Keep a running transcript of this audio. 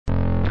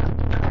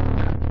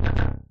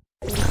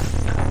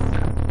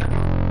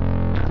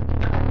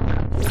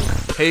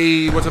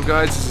Hey, what's up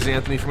guys? This is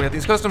Anthony from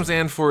Anthony's Customs,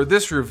 and for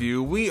this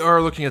review, we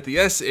are looking at the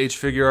SH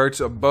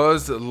Figuarts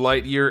Buzz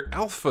Lightyear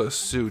Alpha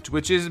suit,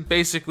 which is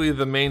basically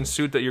the main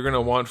suit that you're going to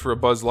want for a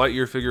Buzz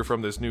Lightyear figure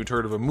from this new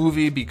turd of a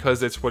movie, because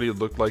that's what he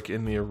looked like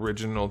in the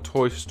original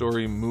Toy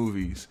Story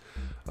movies.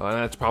 And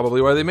that's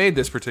probably why they made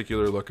this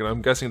particular look, and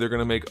I'm guessing they're going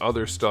to make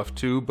other stuff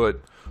too,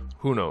 but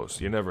who knows?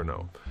 You never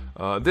know.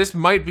 This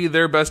might be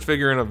their best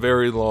figure in a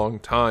very long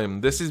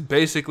time. This is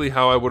basically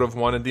how I would have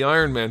wanted the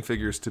Iron Man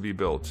figures to be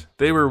built.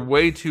 They were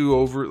way too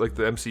over, like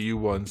the MCU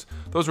ones.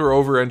 Those were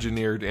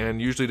over-engineered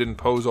and usually didn't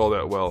pose all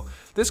that well.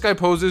 This guy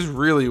poses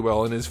really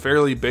well and is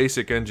fairly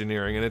basic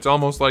engineering, and it's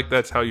almost like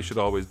that's how you should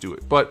always do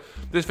it. But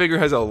this figure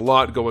has a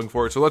lot going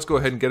for it, so let's go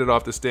ahead and get it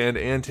off the stand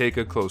and take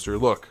a closer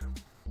look.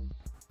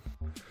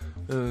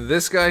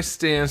 This guy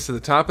stands to the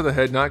top of the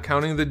head, not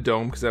counting the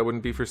dome, because that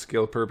wouldn't be for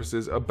scale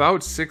purposes,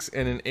 about 6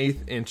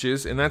 1/8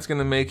 inches, and that's going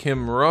to make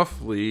him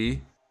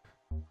roughly,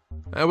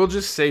 I will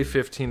just say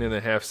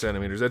 15.5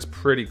 centimeters. That's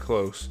pretty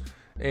close.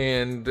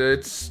 And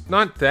it's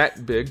not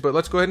that big, but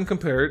let's go ahead and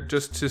compare it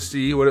just to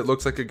see what it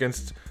looks like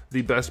against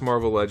the best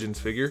Marvel Legends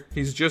figure.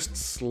 He's just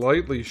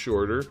slightly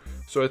shorter,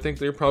 so I think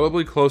they're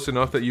probably close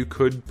enough that you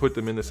could put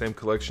them in the same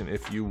collection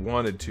if you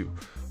wanted to.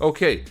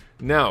 Okay,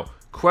 now,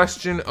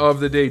 question of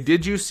the day.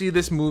 Did you see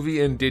this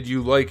movie and did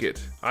you like it?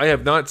 I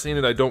have not seen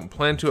it. I don't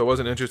plan to. I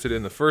wasn't interested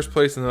in the first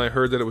place, and then I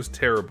heard that it was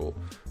terrible.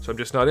 So I'm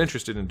just not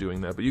interested in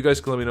doing that. But you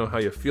guys can let me know how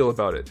you feel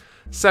about it.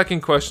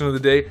 Second question of the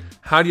day.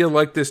 How do you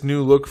like this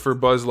new look for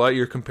Buzz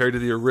Lightyear compared to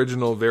the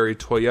original, very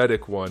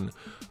toyetic one?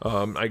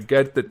 I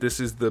get that this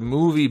is the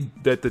movie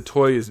that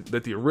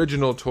the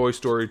original Toy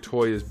Story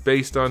toy is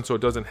based on, so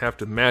it doesn't have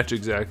to match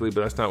exactly,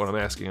 but that's not what I'm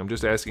asking. I'm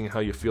just asking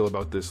how you feel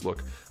about this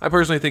look. I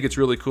personally think it's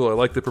really cool. I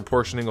like the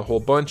proportioning a whole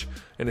bunch,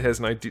 and it has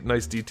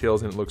nice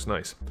details, and it looks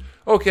nice.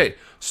 Okay,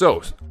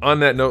 so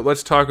on that note,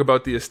 let's talk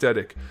about the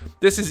aesthetic.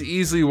 This is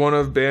easily one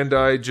of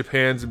Bandai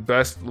Japan's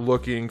best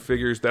looking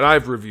figures that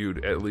I've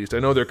reviewed, at least. I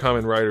know their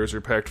Kamen Riders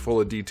are packed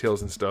full of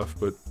details and stuff,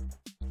 but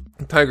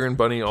Tiger and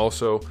Bunny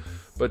also.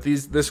 But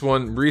this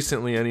one,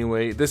 recently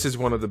anyway, this is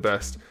one of the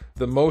best.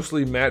 The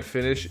mostly matte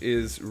finish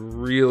is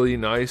really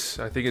nice.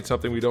 I think it's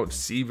something we don't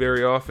see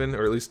very often,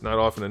 or at least not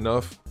often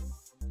enough.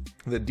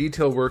 The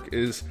detail work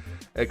is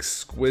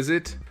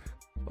exquisite.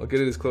 I'll get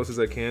it as close as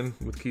I can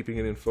with keeping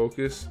it in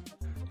focus.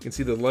 You can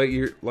see the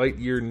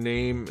Lightyear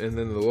name and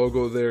then the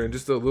logo there, and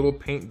just the little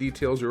paint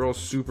details are all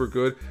super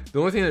good. The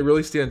only thing that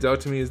really stands out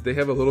to me is they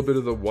have a little bit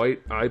of the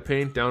white eye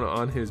paint down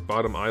on his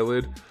bottom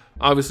eyelid.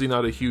 Obviously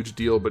not a huge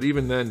deal, but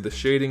even then, the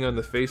shading on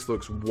the face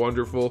looks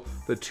wonderful.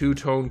 The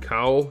two-tone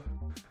cowl,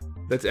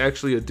 that's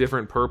actually a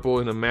different purple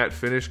in a matte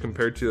finish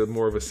compared to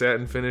more of a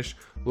satin finish,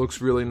 looks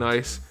really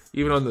nice.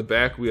 Even on the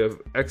back, we have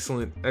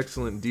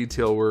excellent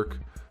detail work.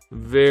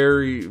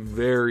 Very,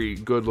 very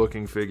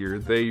good-looking figure.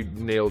 They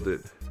nailed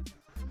it.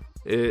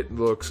 It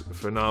looks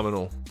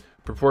phenomenal.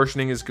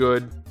 Proportioning is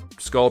good.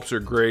 Sculpts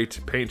are great.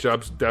 Paint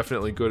job's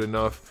definitely good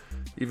enough.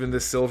 Even the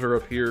silver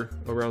up here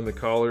around the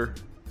collar,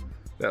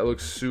 that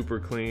looks super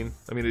clean.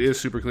 I mean, it is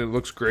super clean. It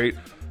looks great.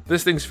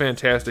 This thing's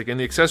fantastic, and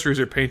the accessories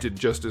are painted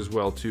just as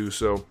well, too.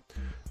 So,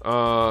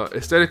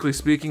 aesthetically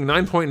speaking,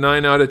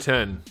 9.9 out of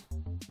 10.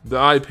 The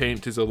eye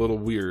paint is a little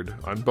weird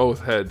on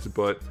both heads,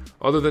 but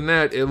other than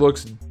that, it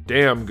looks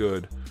damn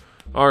good.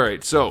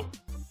 Alright, so,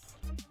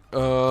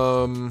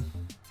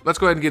 let's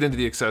go ahead and get into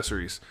the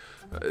accessories.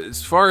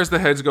 As far as the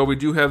heads go, we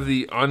do have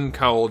the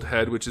uncowled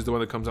head, which is the one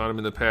that comes on him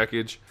in the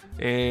package,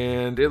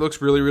 and it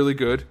looks really, really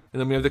good. And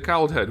then we have the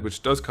cowled head,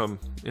 which does come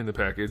in the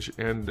package,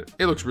 and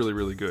it looks really,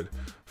 really good.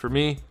 For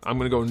me, I'm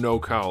going to go no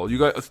cowl. You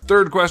got a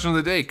third question of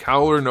the day,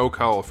 cowl or no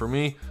cowl? For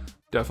me,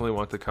 definitely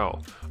want the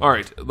cowl.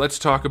 Alright, let's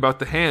talk about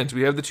the hands.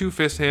 We have the 2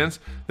 fist hands,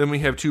 then we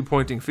have 2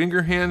 pointing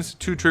finger hands,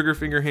 2 trigger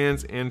finger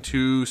hands, and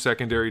 2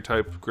 secondary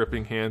type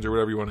gripping hands, or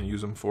whatever you want to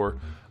use them for.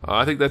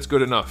 I think that's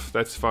good enough.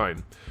 That's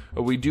fine.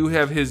 We do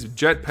have his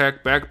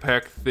jetpack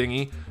backpack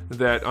thingy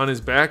that on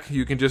his back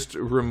you can just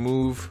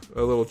remove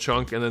a little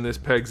chunk and then this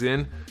pegs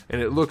in,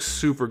 and it looks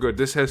super good.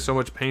 This has so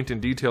much paint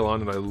and detail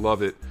on it, I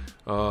love it.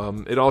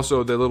 It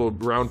also, the little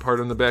round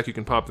part on the back, you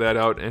can pop that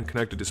out and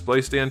connect a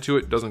display stand to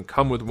it. Doesn't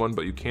come with one,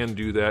 but you can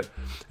do that.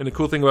 And the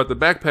cool thing about the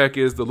backpack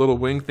is the little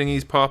wing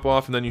thingies pop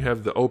off, and then you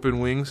have the open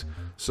wings.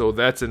 So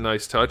that's a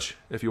nice touch.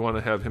 If you want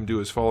to have him do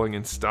his falling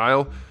in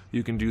style,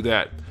 you can do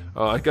that.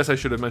 I guess I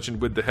should have mentioned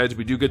with the heads,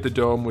 we do get the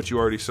dome, which you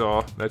already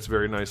saw. That's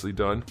very nicely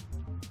done.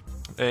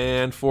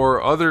 And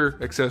for other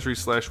accessories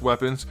slash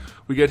weapons,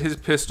 we get his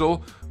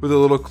pistol with a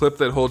little clip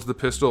that holds the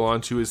pistol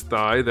onto his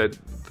thigh. That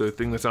the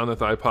thing that's on the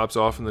thigh pops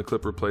off and the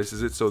clip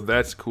replaces it, so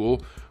that's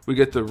cool. We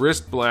get the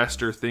wrist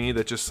blaster thingy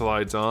that just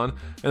slides on,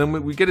 and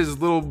then we get his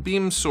little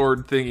beam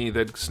sword thingy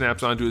that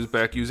snaps onto his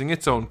back using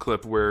its own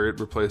clip where it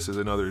replaces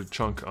another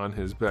chunk on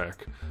his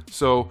back.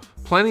 So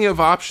plenty of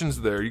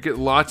options there. You get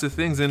lots of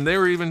things, and they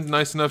were even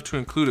nice enough to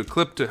include a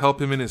clip to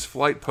help him in his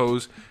flight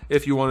pose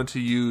if you wanted to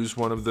use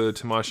one of the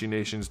Tamashii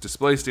Nation's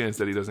display stands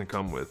that he doesn't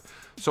come with.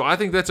 So I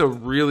think that's a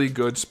really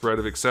good spread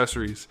of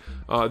accessories.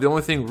 The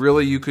only thing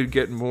really you could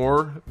get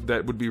more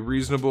that would be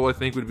reasonable, I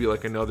think, would be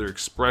like another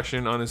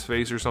expression on his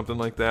face or something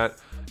like that,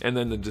 and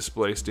then the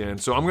display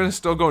stand. So I'm going to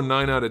still go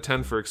 9 out of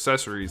 10 for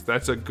accessories.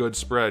 That's a good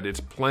spread.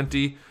 It's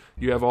plenty.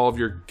 You have all of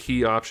your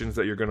key options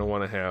that you're going to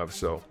want to have.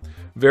 So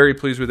very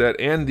pleased with that,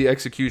 and the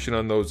execution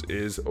on those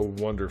is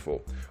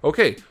wonderful.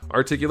 Okay,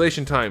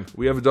 articulation time.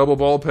 We have double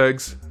ball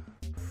pegs.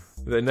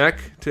 The neck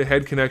to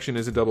head connection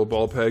is a double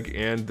ball peg,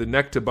 and the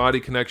neck to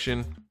body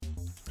connection,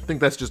 I think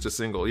that's just a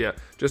single, yeah,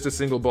 just a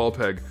single ball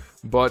peg.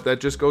 But that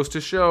just goes to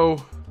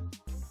show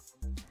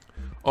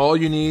all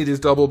you need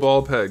is double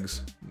ball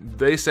pegs.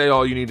 They say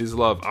all you need is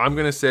love. I'm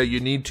gonna say you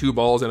need 2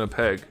 balls and a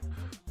peg.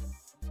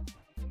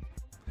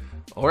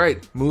 All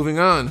right, moving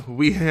on.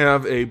 We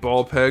have a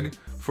ball peg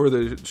for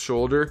the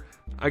shoulder.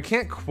 I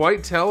can't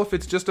quite tell if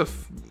it's just a,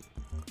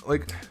 well,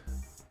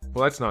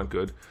 that's not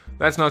good.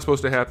 That's not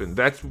supposed to happen.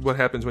 That's what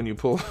happens when you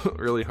pull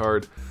really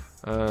hard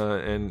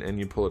and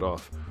you pull it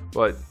off.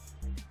 But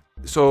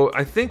so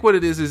I think what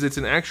it is it's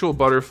an actual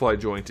butterfly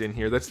joint in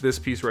here. That's this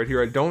piece right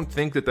here. I don't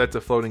think that that's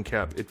a floating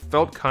cap. It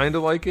felt kind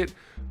of like it,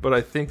 but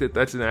I think that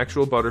that's an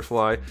actual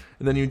butterfly.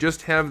 And then you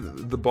just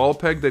have the ball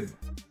peg that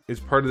is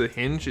part of the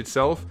hinge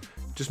itself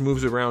just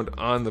moves around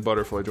on the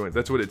butterfly joint.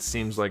 That's what it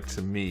seems like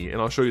to me, and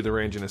I'll show you the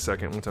range in a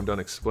second once I'm done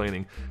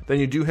explaining.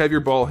 Then you do have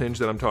your ball hinge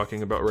that I'm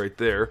talking about right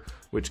there,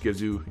 which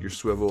gives you your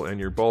swivel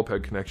and your ball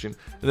peg connection.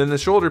 And then the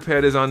shoulder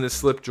pad is on this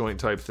slip joint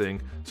type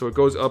thing, so it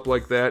goes up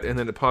like that and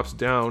then it pops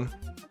down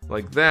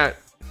like that.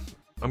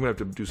 I'm gonna have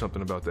to do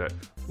something about that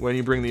when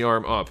you bring the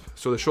arm up.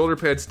 So the shoulder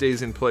pad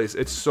stays in place.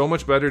 It's so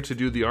much better to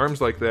do the arms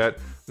like that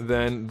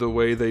than the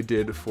way they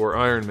did for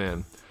Iron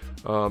Man.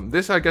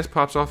 This, I guess,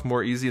 pops off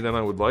more easy than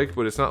I would like,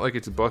 but it's not like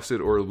it's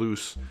busted or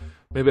loose.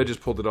 Maybe I just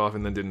pulled it off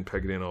and then didn't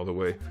peg it in all the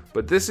way.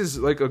 But this is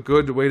like a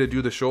good way to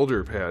do the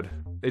shoulder pad.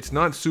 It's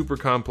not super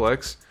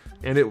complex,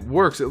 and it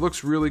works. It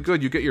looks really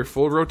good. You get your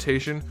full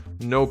rotation,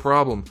 no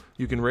problem.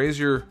 You can raise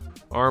your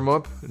arm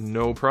up,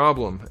 no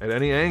problem. At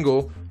any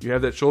angle, you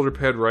have that shoulder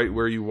pad right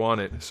where you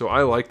want it. So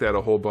I like that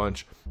a whole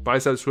bunch.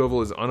 Bicep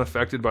swivel is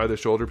unaffected by the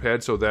shoulder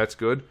pad, so that's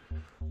good.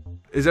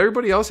 Is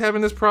everybody else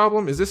having this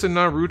problem? Is this a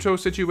Naruto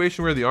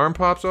situation where the arm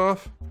pops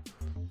off?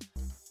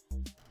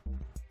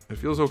 It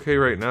feels okay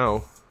right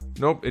now.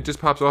 Nope, it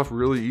just pops off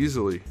really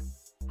easily.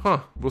 Huh,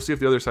 we'll see if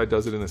the other side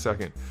does it in a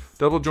second.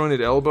 Double jointed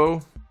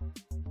elbow.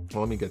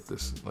 Well, let me get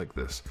this like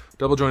this.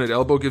 Double jointed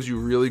elbow gives you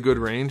really good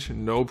range.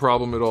 No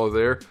problem at all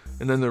there.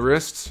 And then the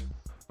wrists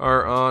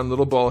are on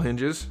little ball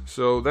hinges.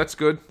 So that's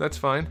good, that's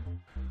fine.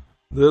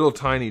 Little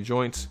tiny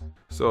joints.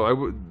 So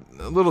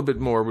a little bit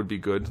more would be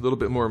good, a little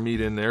bit more meat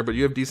in there, but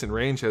you have decent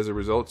range as a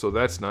result, so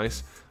that's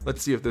nice.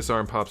 Let's see if this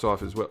arm pops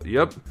off as well.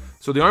 Yep,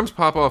 so the arms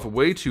pop off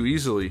way too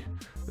easily.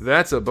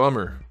 That's a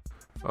bummer.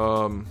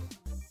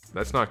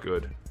 That's not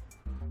good.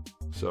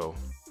 So,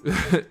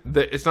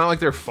 it's not like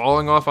they're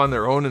falling off on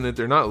their own and that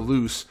they're not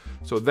loose,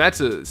 so that's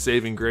a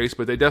saving grace,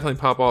 but they definitely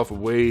pop off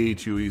way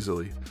too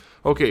easily.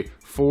 Okay,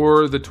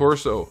 for the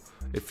torso,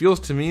 it feels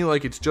to me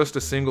like it's just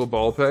a single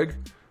ball peg,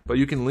 but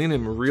you can lean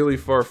him really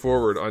far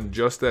forward on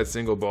just that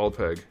single ball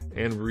peg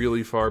and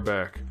really far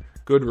back.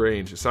 Good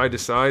range. Side to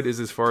side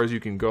is as far as you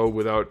can go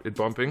without it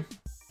bumping.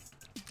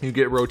 You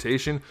get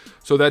rotation,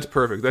 so that's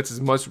perfect. That's as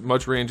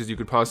much range as you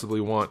could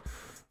possibly want.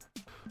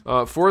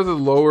 For the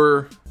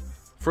lower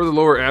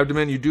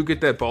abdomen, you do get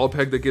that ball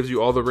peg that gives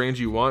you all the range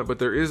you want, but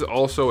there is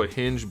also a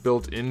hinge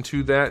built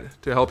into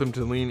that to help him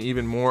to lean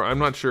even more. I'm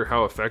not sure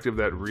how effective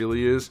that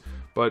really is,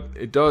 but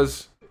it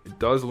does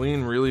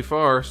lean really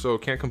far, so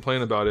can't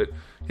complain about it.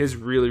 His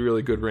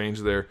really good range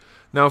there.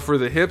 Now for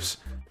the hips,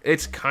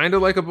 it's kind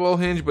of like a ball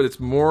hinge, but it's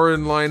more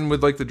in line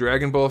with like the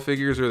Dragon Ball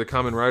figures or the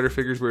Kamen Rider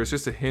figures, where it's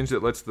just a hinge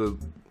that lets the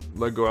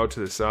leg go out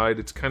to the side.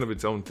 It's kind of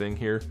its own thing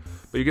here.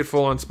 But you get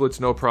full-on splits,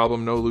 no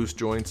problem, no loose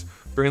joints.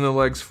 Bringing the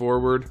legs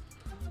forward,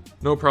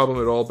 no problem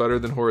at all, better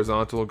than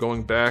horizontal.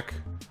 Going back,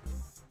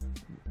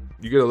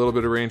 you get a little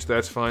bit of range,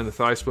 that's fine. The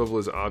thigh swivel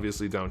is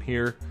obviously down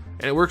here.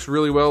 And it works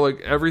really well. Like,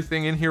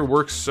 everything in here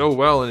works so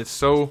well, and it's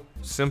so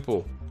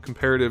simple,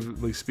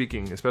 comparatively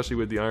speaking, especially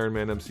with the Iron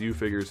Man MCU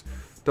figures.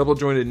 Double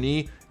jointed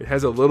knee, it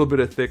has a little bit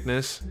of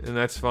thickness, and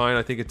that's fine.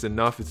 I think it's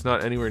enough. It's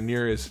not anywhere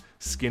near as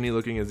skinny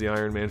looking as the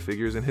Iron Man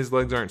figures, and his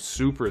legs aren't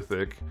super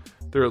thick.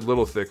 They're a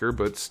little thicker,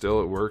 but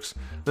still it works.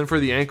 Then for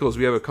the ankles,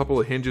 we have a couple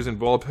of hinges and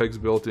ball pegs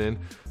built in,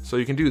 so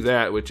you can do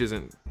that, which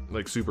isn't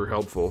like super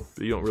helpful.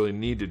 You don't really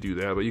need to do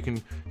that, but you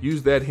can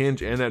use that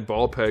hinge and that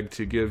ball peg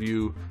to give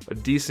you a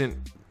decent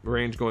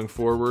range going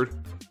forward,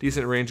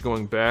 decent range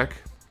going back.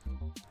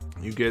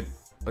 You get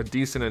a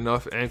decent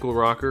enough ankle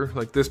rocker.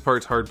 Like, this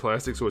part's hard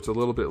plastic, so it's a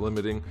little bit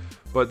limiting,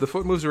 but the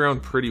foot moves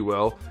around pretty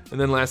well.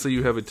 And then lastly,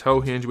 you have a toe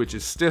hinge, which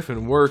is stiff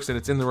and works, and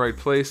it's in the right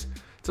place.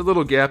 It's a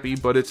little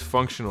gappy, but it's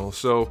functional.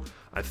 So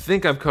I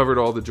think I've covered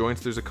all the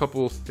joints. There's a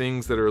couple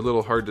things that are a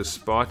little hard to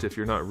spot if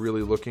you're not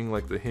really looking,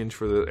 like the hinge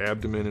for the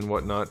abdomen and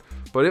whatnot,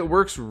 but it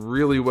works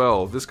really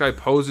well. This guy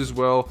poses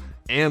well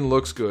and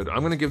looks good. I'm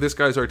going to give this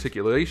guy's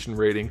articulation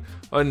rating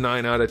a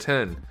 9 out of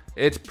 10.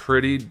 It's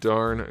pretty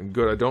darn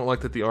good. I don't like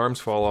that the arms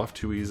fall off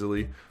too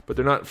easily, but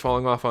they're not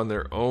falling off on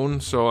their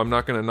own, so I'm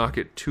not going to knock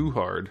it too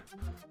hard.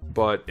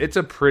 But it's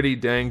a pretty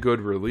dang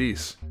good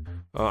release.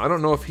 I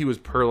don't know if he was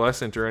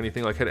pearlescent or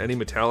anything, like had any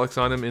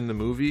metallics on him in the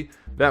movie.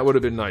 That would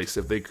have been nice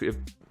if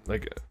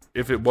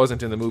it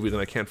wasn't in the movie, then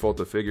I can't fault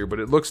the figure. But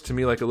it looks to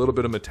me like a little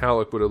bit of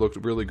metallic would have looked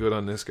really good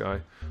on this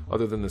guy,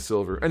 other than the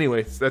silver.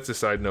 Anyway, that's a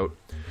side note.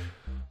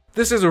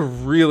 This is a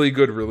really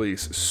good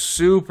release.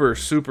 Super,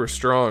 super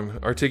strong.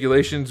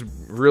 Articulation's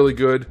really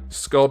good.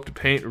 Sculpt,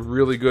 paint,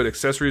 really good.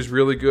 Accessories,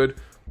 really good.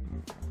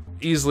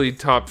 Easily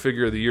top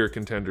figure of the year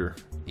contender.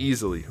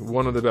 Easily.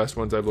 One of the best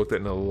ones I've looked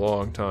at in a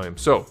long time.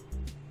 So,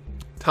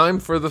 time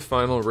for the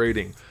final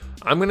rating.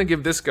 I'm going to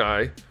give this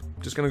guy,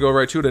 just going to go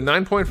right to it, a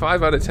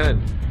 9.5 out of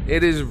 10.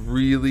 It is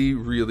really,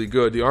 really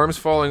good. The arms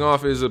falling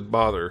off is a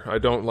bother. I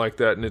don't like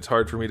that, and it's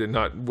hard for me to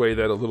not weigh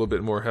that a little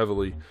bit more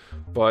heavily.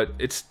 But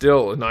it's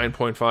still a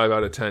 9.5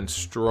 out of 10.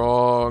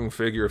 Strong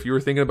figure. If you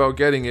were thinking about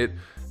getting it,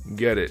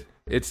 get it.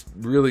 It's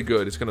really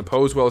good. It's going to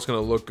pose well. It's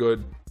going to look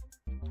good.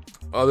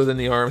 Other than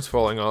the arms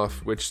falling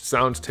off, which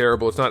sounds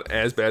terrible. It's not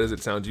as bad as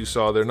it sounds. You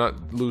saw they're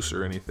not loose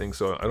or anything,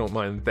 so I don't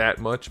mind that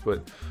much.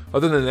 But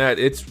other than that,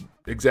 it's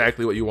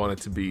exactly what you want it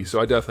to be.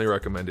 So I definitely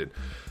recommend it.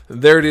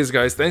 There it is,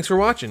 guys. Thanks for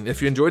watching.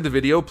 If you enjoyed the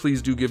video,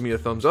 please do give me a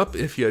thumbs up.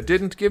 If you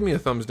didn't, give me a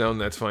thumbs down.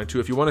 That's fine, too.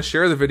 If you want to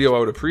share the video, I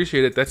would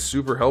appreciate it. That's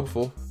super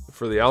helpful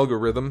for the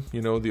algorithm,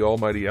 you know, the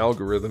almighty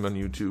algorithm on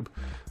YouTube.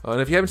 And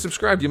if you haven't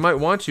subscribed, you might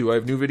want to. I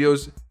have new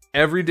videos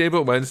every day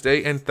but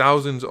Wednesday, and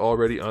thousands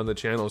already on the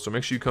channel, so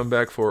make sure you come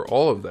back for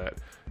all of that.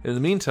 In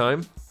the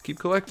meantime, keep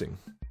collecting.